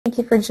Thank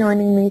you for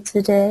joining me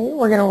today.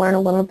 We're going to learn a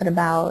little bit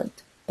about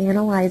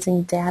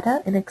analyzing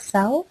data in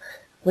Excel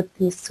with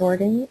the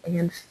sorting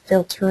and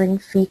filtering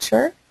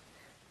feature.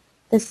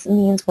 This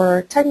means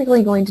we're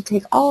technically going to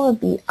take all of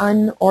the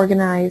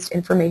unorganized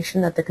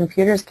information that the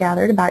computer's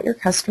gathered about your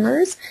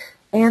customers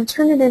and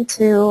turn it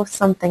into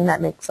something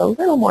that makes a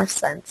little more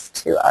sense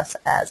to us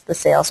as the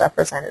sales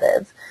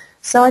representative.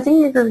 So I think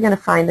you're going to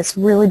find this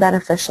really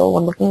beneficial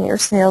when looking at your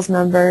sales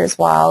numbers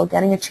while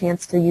getting a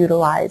chance to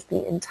utilize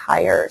the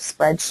entire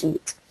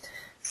spreadsheet.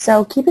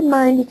 So keep in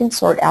mind you can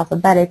sort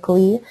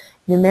alphabetically,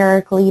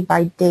 numerically,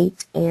 by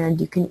date, and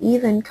you can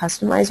even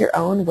customize your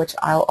own, which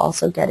I'll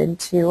also get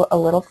into a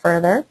little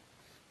further.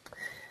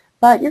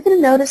 But you're going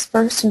to notice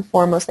first and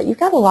foremost that you've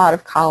got a lot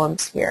of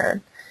columns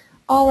here,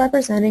 all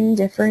representing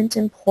different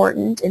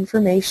important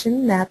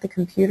information that the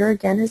computer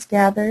again has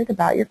gathered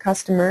about your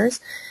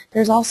customers.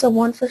 There's also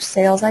one for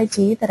sales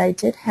ID that I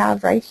did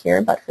have right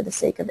here, but for the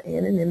sake of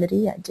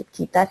anonymity I did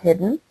keep that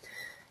hidden.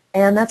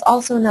 And that's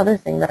also another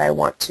thing that I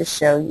want to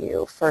show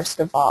you first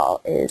of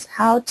all is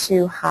how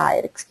to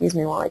hide. Excuse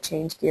me while I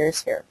change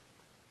gears here.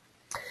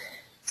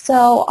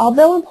 So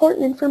although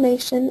important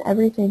information,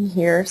 everything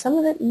here, some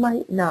of it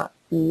might not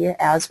be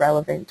as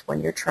relevant when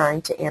you're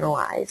trying to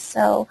analyze.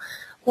 So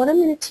what I'm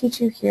going to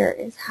teach you here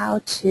is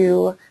how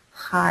to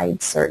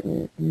hide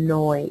certain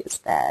noise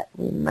that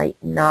we might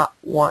not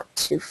want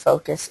to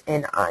focus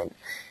in on.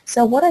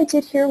 So what I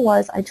did here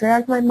was I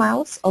dragged my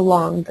mouse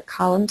along the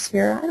columns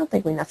here. I don't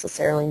think we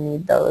necessarily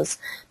need those,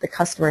 the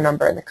customer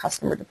number and the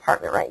customer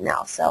department right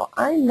now. So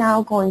I'm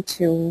now going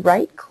to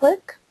right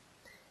click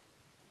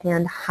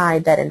and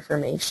hide that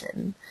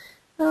information.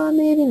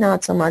 Maybe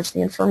not so much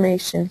the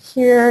information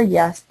here.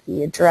 Yes,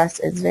 the address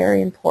is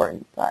very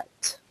important,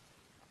 but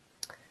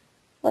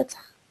let's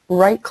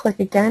right click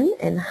again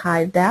and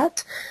hide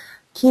that.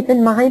 Keep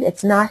in mind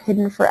it's not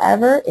hidden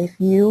forever. If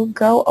you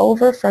go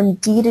over from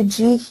D to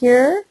G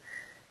here,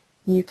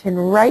 you can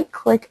right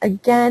click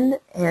again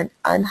and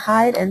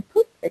unhide and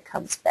poof, it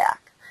comes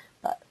back.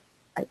 But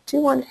I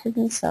do want it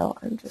hidden, so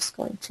I'm just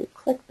going to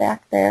click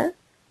back there.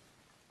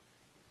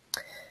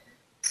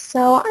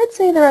 So I'd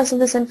say the rest of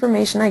this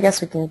information I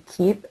guess we can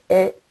keep.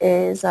 It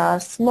is a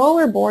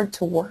smaller board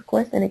to work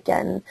with, and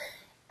again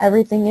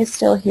everything is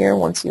still here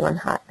once you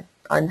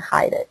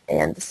unhide it.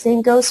 And the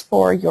same goes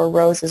for your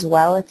rows as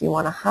well if you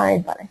want to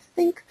hide, but I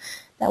think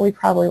that we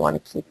probably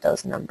want to keep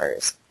those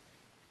numbers.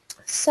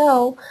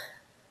 So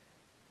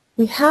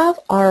we have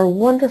our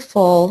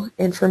wonderful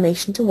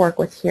information to work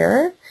with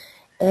here,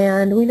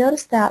 and we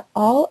notice that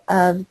all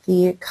of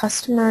the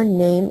customer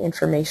name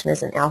information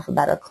is in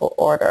alphabetical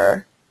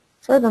order.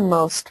 For the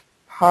most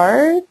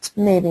part,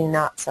 maybe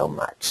not so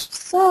much.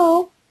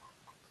 So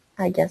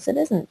I guess it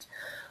isn't.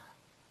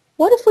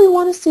 What if we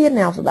want to see it in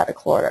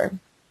alphabetical order?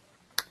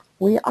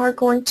 We are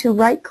going to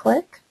right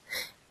click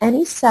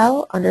any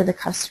cell under the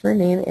customer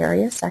name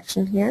area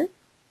section here,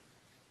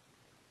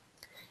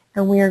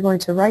 and we are going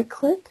to right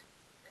click.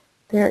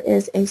 There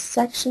is a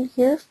section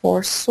here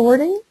for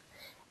sorting,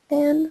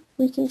 and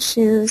we can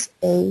choose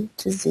A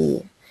to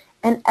Z,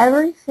 and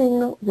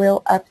everything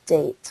will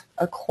update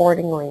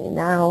accordingly.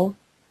 Now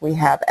we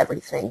have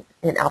everything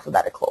in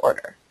alphabetical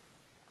order.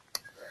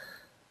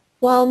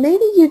 Well,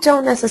 maybe you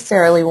don't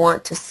necessarily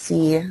want to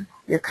see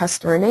your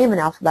customer name in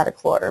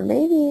alphabetical order.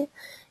 Maybe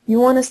you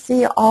want to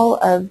see all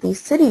of the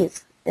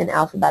cities in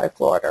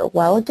alphabetical order.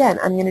 Well, again,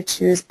 I'm going to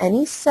choose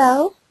any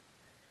cell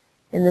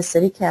in the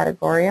city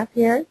category up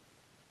here,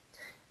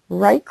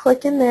 right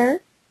click in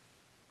there,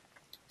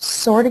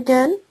 sort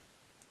again,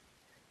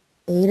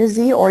 A to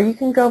Z, or you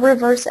can go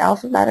reverse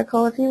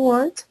alphabetical if you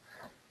want.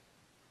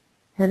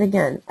 And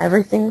again,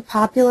 everything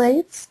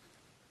populates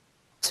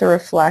to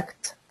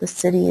reflect the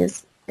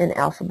cities in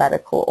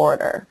alphabetical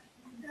order.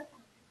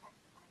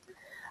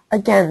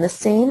 Again, the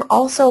same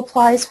also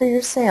applies for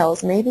your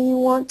sales. Maybe you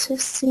want to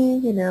see,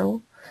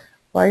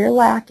 where you're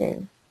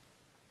lacking,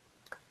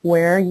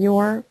 where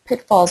your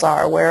pitfalls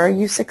are, where are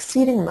you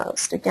succeeding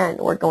most. Again,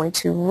 we're going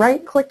to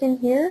right click in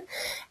here,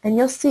 and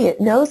you'll see it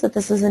knows that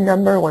this is a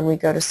number when we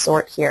go to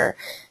sort here.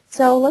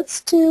 So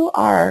let's do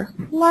our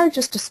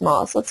largest to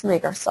smallest. Let's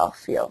make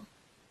ourselves feel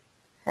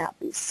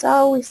happy.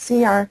 So we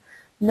see our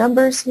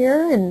numbers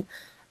here, and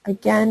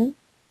again,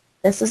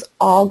 this is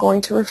all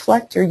going to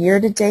reflect your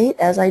year-to-date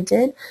as I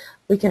did.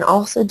 We can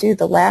also do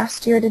the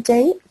last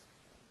year-to-date.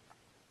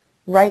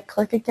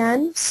 Right-click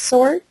again,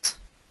 sort,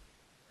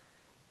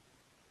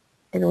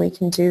 and we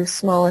can do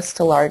smallest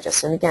to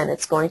largest. And again,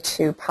 it's going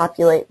to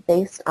populate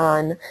based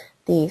on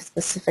the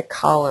specific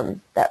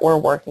column that we're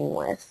working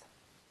with.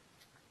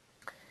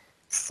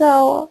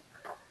 So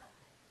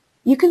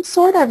you can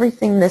sort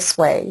everything this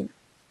way,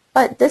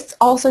 but this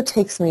also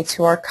takes me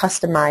to our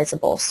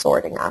customizable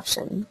sorting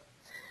option.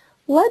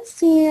 Let's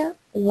see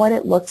what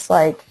it looks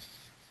like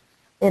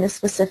in a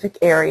specific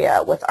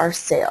area with our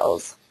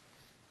sales.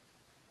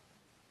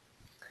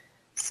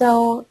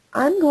 So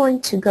I'm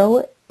going to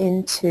go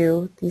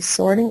into the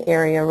sorting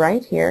area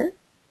right here,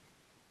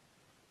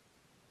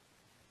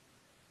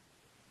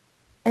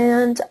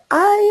 and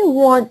I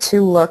want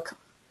to look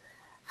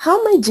how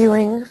am I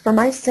doing for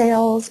my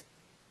sales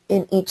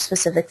in each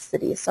specific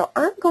city? So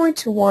I'm going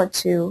to want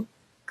to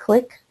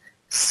click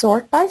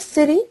sort by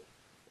city.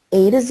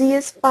 A to Z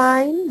is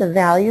fine. The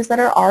values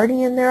that are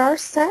already in there are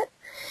set.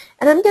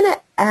 And I'm going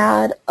to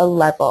add a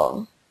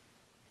level.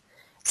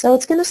 So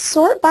it's going to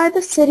sort by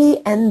the city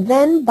and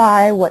then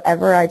by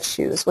whatever I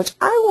choose, which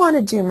I want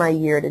to do my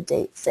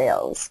year-to-date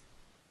sales.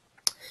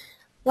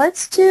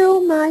 Let's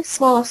do my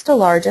smallest to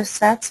largest.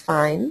 That's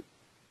fine.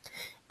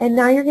 And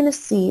now you're going to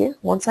see,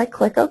 once I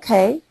click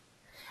OK,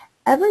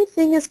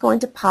 everything is going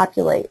to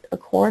populate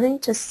according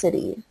to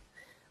city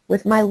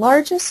with my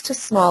largest to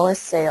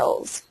smallest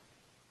sales.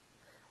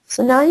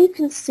 So now you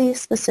can see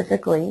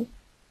specifically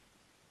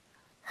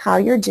how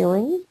you're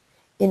doing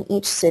in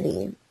each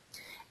city.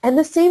 And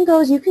the same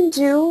goes, you can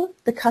do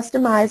the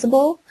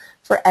customizable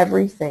for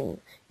everything.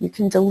 You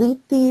can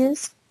delete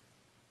these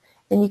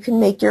and you can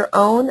make your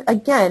own.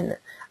 Again,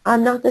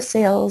 I'm not the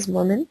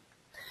saleswoman,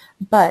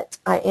 but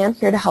I am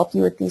here to help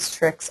you with these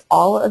tricks.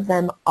 All of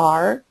them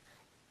are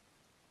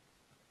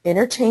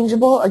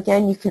interchangeable.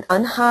 Again, you can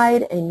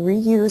unhide and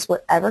reuse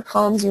whatever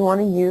columns you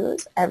want to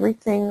use.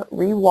 Everything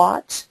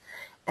rewatch,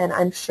 and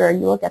I'm sure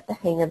you will get the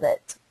hang of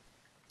it.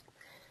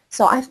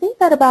 So I think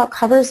that about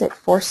covers it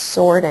for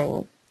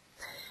sorting.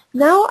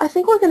 Now I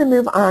think we're going to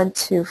move on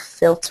to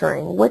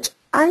filtering, which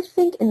I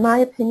think, in my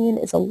opinion,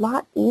 is a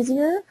lot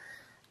easier.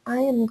 I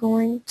am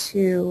going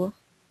to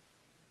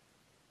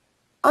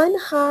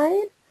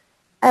unhide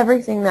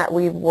everything that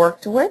we've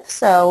worked with.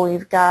 So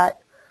we've got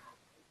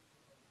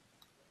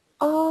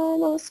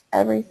almost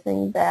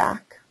everything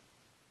back.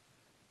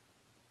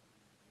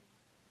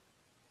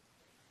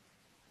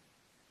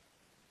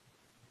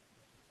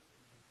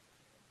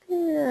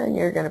 And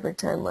you're going to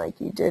pretend like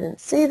you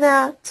didn't see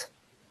that.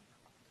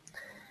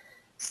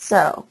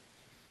 So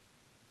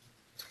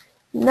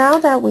now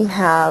that we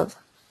have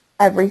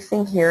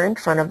everything here in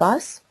front of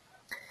us,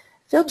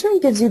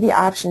 filtering gives you the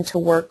option to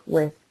work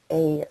with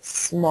a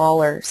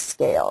smaller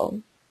scale.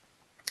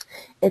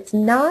 It's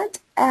not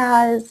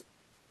as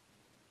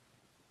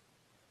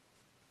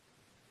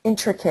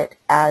intricate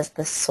as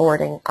the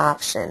sorting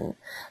option,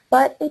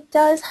 but it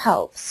does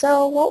help.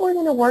 So what we're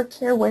going to work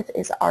here with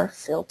is our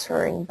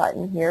filtering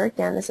button here.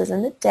 Again, this is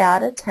in the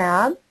Data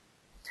tab.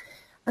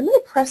 I'm going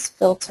to press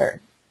Filter.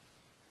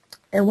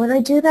 And when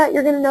I do that,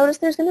 you're going to notice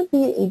there's going to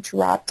be a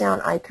drop-down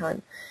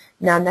icon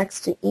now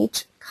next to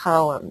each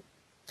column.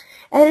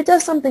 And it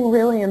does something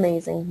really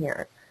amazing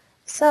here.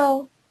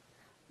 So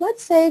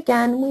let's say,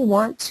 again, we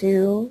want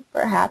to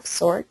perhaps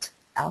sort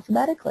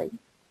alphabetically.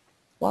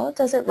 Well, it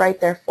does it right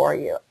there for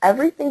you.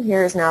 Everything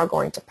here is now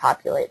going to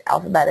populate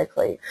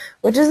alphabetically,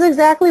 which is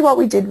exactly what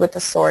we did with the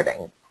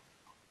sorting.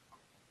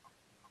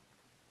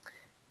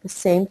 The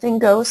same thing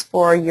goes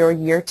for your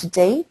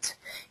year-to-date.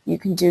 You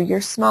can do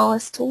your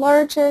smallest to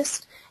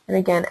largest, and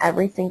again,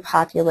 everything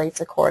populates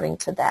according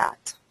to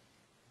that.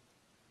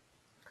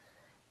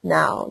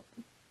 Now,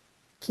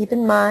 keep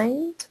in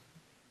mind,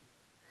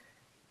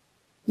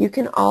 you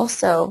can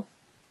also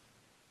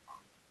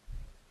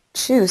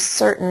choose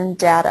certain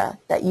data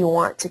that you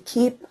want to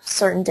keep,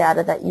 certain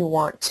data that you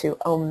want to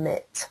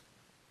omit.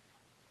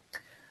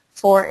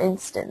 For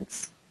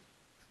instance,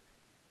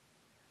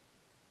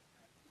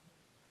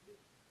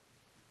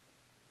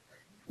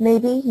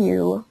 maybe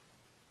you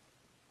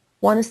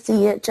want to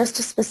see it just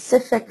a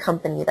specific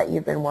company that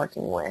you've been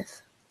working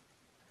with,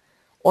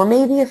 or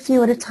maybe a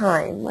few at a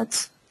time.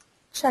 Let's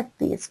check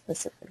these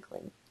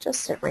specifically,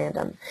 just at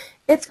random.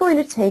 It's going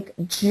to take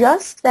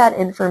just that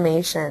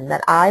information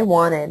that I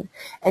wanted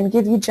and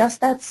give you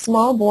just that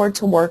small board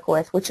to work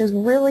with, which is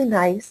really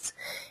nice.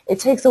 It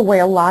takes away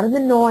a lot of the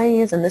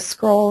noise and the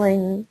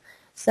scrolling.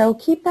 So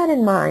keep that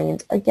in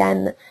mind.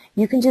 Again,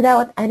 you can do that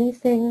with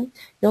anything.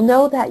 You'll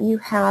know that you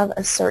have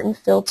a certain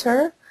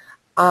filter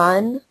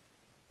on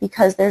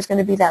because there's going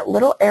to be that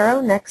little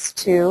arrow next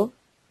to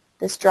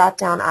this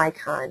drop-down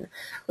icon.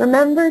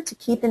 Remember to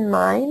keep in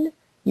mind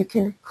you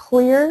can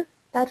clear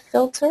that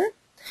filter,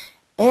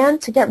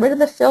 and to get rid of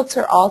the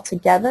filter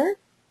altogether,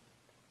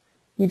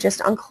 you just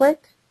unclick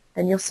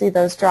and you'll see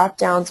those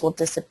drop-downs will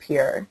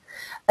disappear.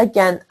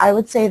 Again, I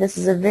would say this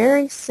is a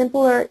very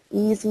simpler,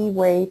 easy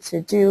way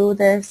to do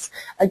this.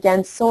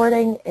 Again,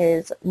 sorting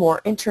is more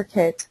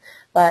intricate,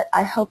 but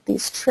I hope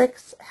these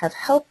tricks have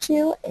helped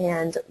you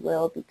and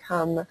will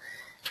become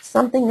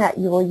something that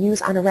you will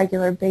use on a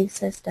regular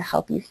basis to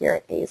help you here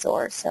at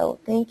Azor. So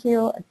thank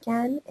you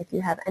again. If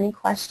you have any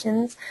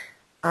questions,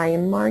 I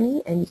am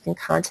Marnie, and you can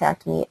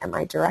contact me at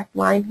my direct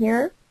line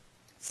here,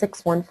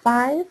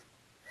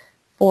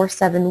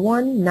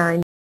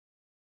 615-471-9